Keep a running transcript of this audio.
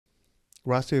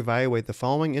We're asked to evaluate the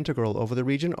following integral over the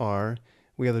region R.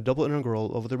 We have the double integral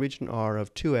over the region R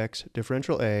of 2x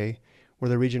differential a, where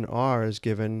the region R is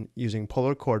given using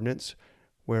polar coordinates,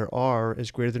 where R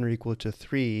is greater than or equal to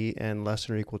 3 and less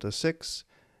than or equal to 6,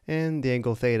 and the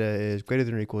angle theta is greater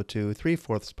than or equal to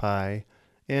 3/4 pi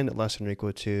and less than or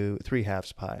equal to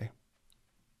 3/2 pi.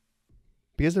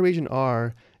 Because the region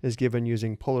R is given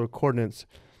using polar coordinates,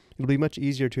 it'll be much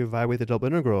easier to evaluate the double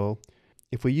integral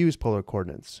if we use polar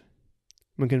coordinates.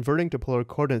 When converting to polar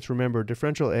coordinates, remember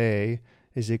differential a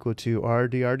is equal to r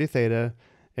dr d theta,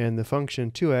 and the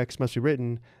function 2x must be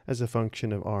written as a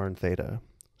function of r and theta.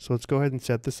 So let's go ahead and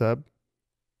set this up.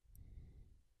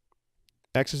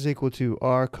 X is equal to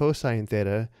r cosine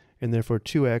theta, and therefore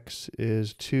 2x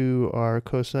is 2r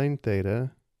cosine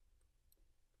theta.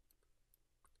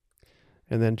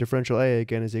 And then differential a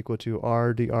again is equal to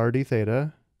r dr d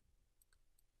theta.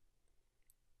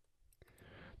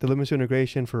 The limits of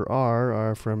integration for r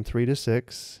are from 3 to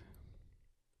 6.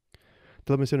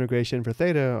 The limits of integration for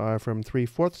theta are from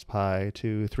 3/4 pi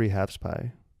to 3/2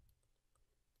 pi.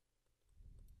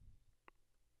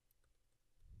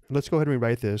 Let's go ahead and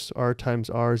rewrite this. R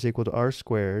times r is equal to r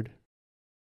squared.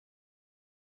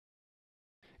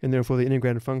 And therefore the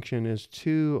integrated function is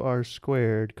 2r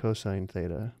squared cosine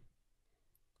theta.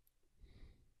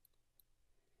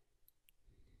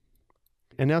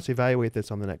 And now let's evaluate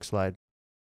this on the next slide.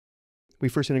 We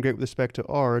first integrate with respect to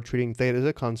r, treating theta as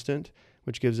a constant,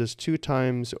 which gives us 2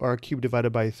 times r cubed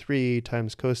divided by 3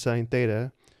 times cosine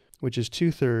theta, which is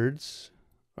 2/3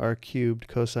 r cubed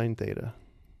cosine theta.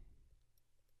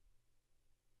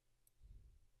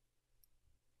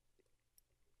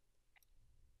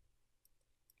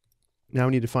 Now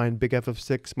we need to find big F of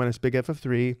 6 minus big F of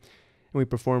 3, and we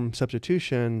perform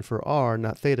substitution for r,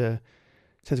 not theta,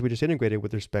 since we just integrated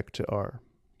with respect to r.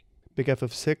 Big F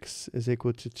of 6 is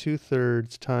equal to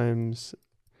 2/3 times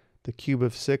the cube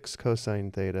of 6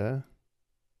 cosine theta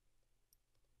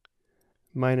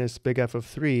minus big F of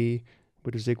 3,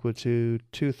 which is equal to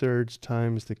 2/3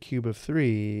 times the cube of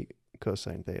 3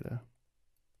 cosine theta.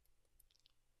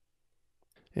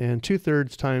 And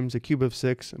 2/3 times the cube of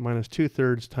 6 minus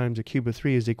 2/3 times the cube of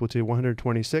 3 is equal to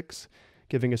 126,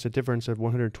 giving us a difference of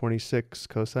 126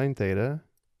 cosine theta.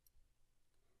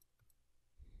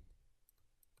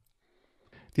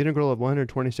 The integral of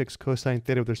 126 cosine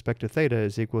theta with respect to theta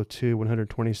is equal to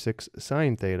 126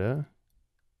 sine theta.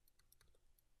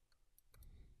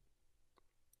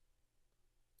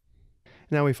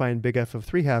 Now we find big F of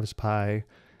 3/2 pi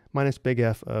minus big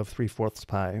F of 3/4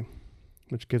 pi,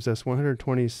 which gives us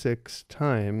 126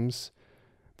 times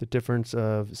the difference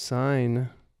of sine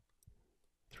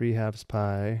 3/2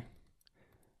 pi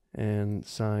and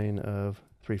sine of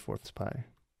 3/4 pi,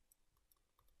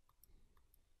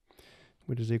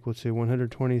 which is equal to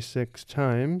 126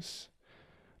 times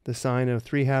the sine of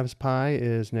 3/2 pi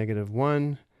is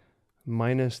 -1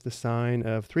 minus the sine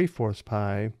of 3/4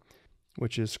 pi,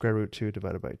 which is square root 2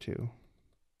 divided by 2.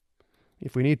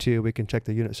 If we need to, we can check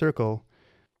the unit circle.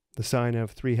 The sine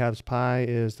of 3/2 pi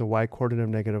is the y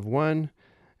coordinate of -1,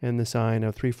 and the sine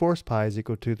of 3/4 pi is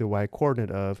equal to the y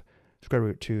coordinate of square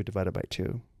root 2 divided by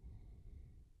 2.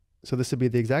 So this would be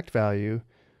the exact value,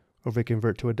 or if we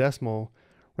convert to a decimal,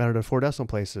 rounded to 4 decimal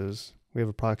places, we have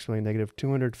approximately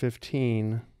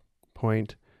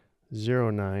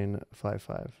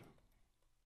 -215.0955.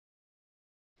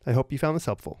 I hope you found this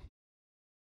helpful.